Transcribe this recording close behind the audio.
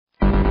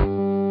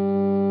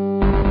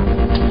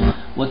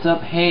What's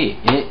up? Hey,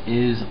 it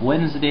is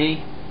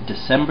Wednesday,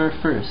 December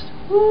 1st.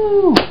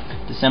 Woo!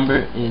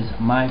 December is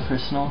my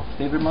personal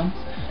favorite month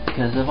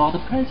because of all the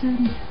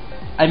presents.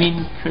 I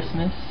mean,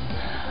 Christmas.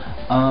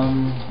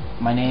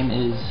 My name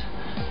is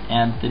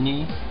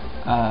Anthony.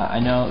 I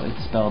know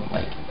it's spelled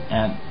like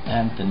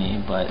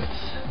Anthony, but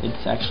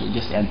it's actually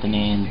just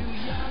Anthony, and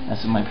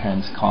that's what my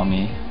parents call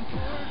me.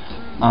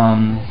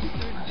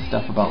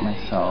 Stuff about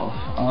myself.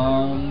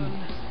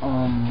 I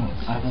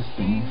have a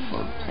thing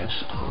for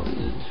plush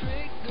toys.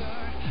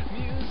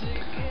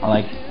 I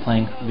like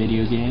playing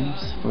video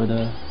games for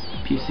the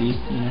PC,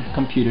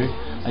 computer.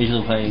 I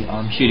usually play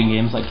shooting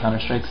games like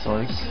Counter-Strike,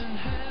 Source.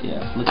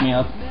 Yeah, look me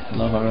up.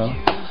 Hello, hello.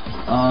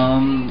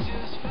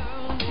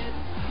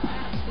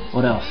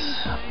 What else?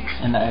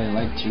 And I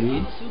like to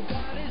read.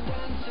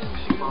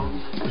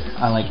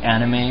 I like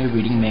anime,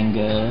 reading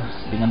manga,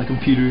 being on the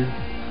computer.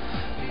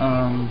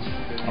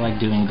 I like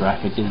doing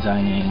graphic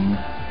designing,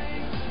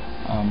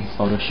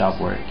 Photoshop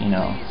work.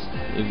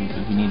 If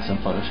you need some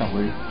Photoshop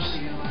work, just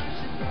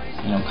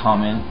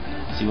comment,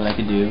 see what I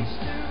could do.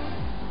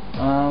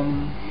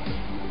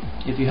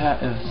 If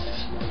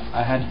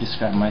I had to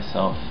describe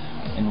myself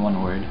in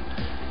one word,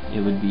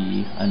 it would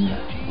be an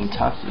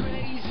otaku.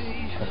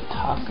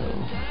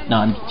 No,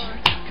 I'm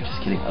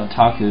just kidding.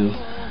 Otaku.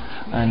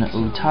 An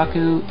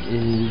otaku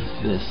is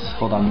this.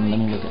 Hold on, let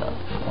me look it up.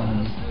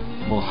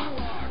 Well,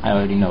 I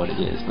already know what it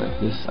is, but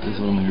this is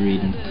what I'm going to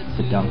read and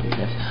sit down for you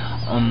guys.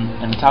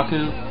 An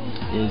otaku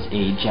is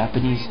a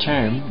Japanese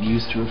term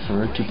used to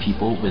refer to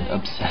people with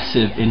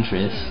obsessive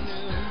interests,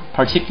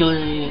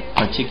 particularly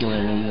I can't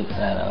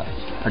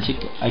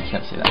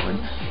say that word,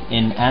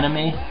 in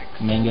anime,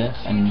 manga,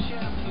 and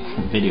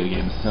video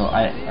games. So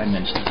I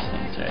mentioned these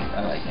things, right?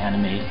 I like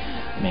anime,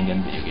 manga,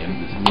 and video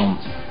games.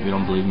 If you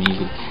don't believe me, you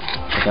can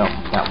check out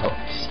that.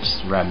 It's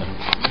just random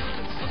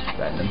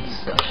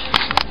stuff.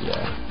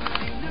 Yeah.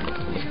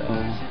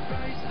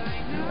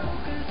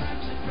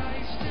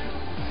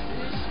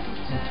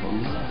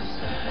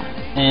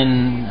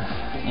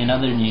 In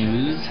other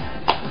news,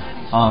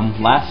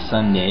 last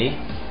Sunday,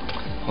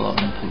 hold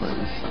on,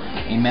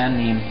 a man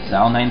named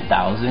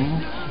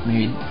Zal9000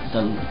 married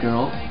the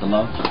girl, the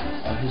love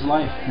of his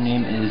life. Her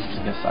name is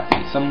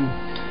Nagasaki.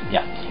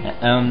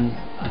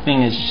 The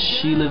thing is,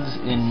 she lives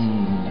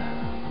in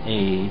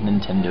a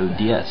Nintendo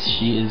DS.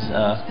 She is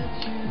a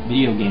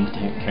video game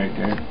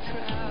character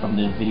from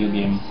the video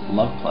game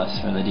Love Plus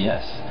for the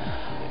DS.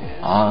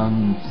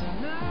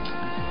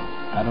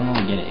 I don't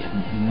really get it.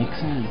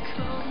 Mixing.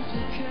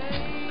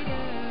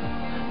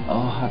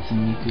 Oh,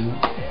 Hatsuniku.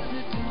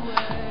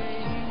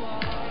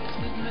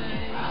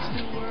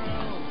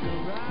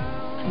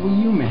 Will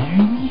you marry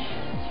me?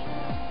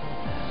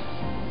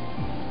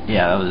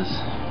 Yeah, that was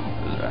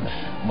rough.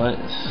 What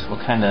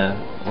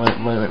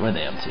are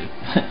they up to?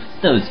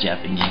 Those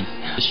Japanese.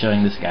 Just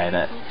showing this guy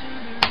that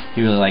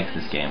he really likes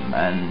this game,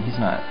 and it's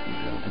not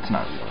really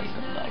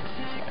good love.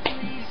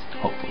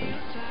 Hopefully.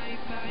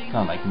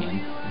 Not like me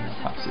and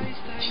Tatsu.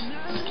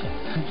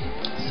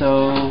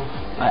 So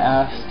I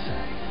asked,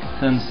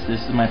 since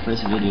this is my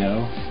first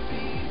video,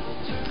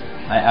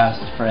 I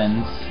asked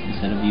friends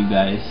instead of you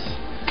guys.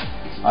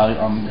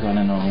 I'm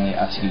gonna normally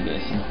ask you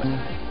guys something.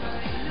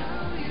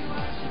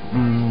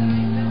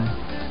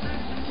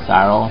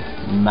 Sarah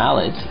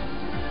Mallet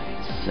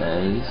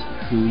says,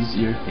 "Who's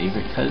your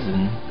favorite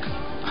cousin?"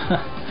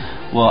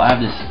 Well, I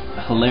have this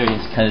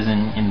hilarious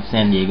cousin in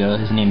San Diego.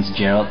 His name's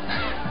Gerald.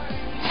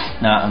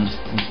 Nah, I'm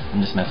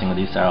just messing with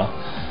you, Sarah.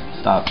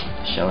 Stop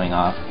showing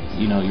off.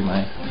 You know you're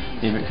my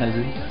favorite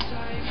cousin.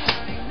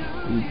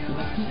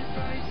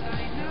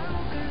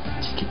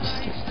 Just kidding.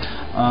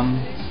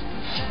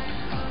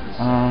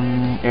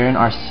 Aaron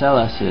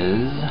Arcella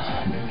says,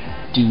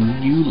 "Do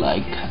you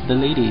like the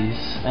ladies?"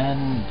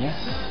 And yes,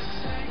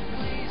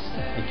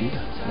 I do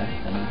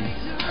like the ladies.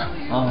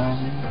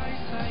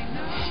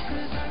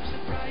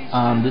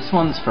 This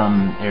one's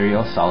from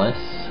Ariel Salas.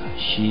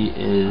 She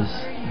is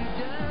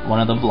one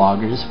of the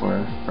vloggers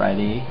for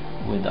Friday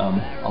with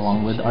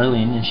along with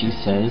Arlene, and she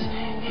says,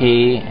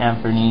 "Hey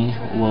Anthony,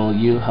 will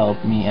you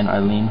help me and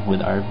Arlene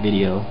with our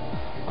video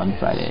on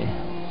Friday?"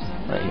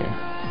 Right here.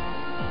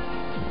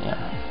 Yeah.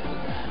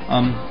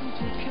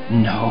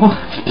 No.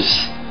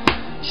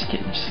 just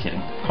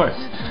kidding. Of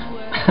course.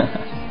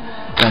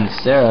 Then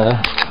Sarah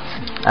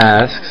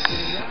asks,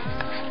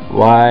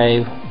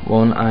 "Why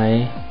won't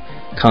I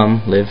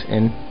come live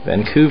in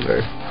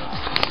Vancouver?"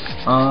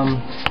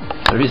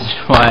 The reason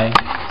why I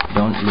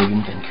don't live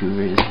in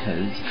Vancouver is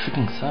because it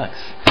freaking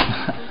sucks.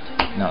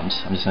 No, I'm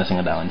just messing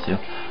with that one too.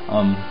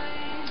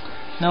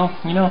 No,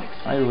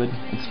 I would.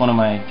 It's one of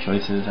my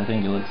choices. I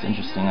think it looks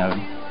interesting. I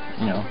would,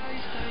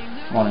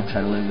 want to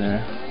try to live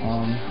there. I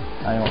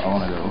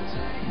want to go,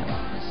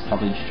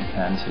 probably to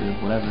Japan too.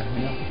 Whatever,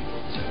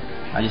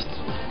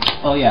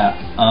 Oh yeah.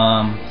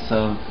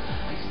 So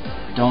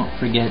don't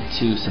forget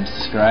to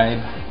subscribe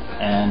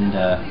and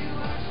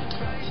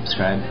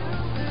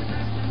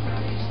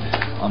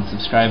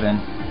subscribe and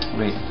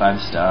rate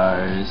 5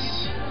 stars.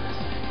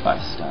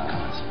 5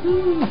 stars.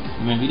 Woo.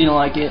 If you didn't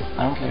like it,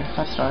 I don't care.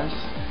 5 stars.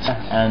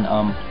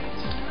 And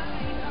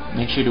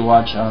make sure to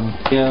watch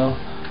video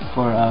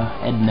for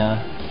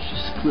Edna.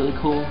 She's really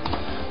cool.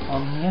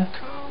 Yeah.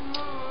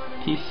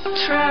 Peace.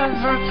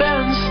 Trevor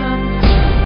Benson.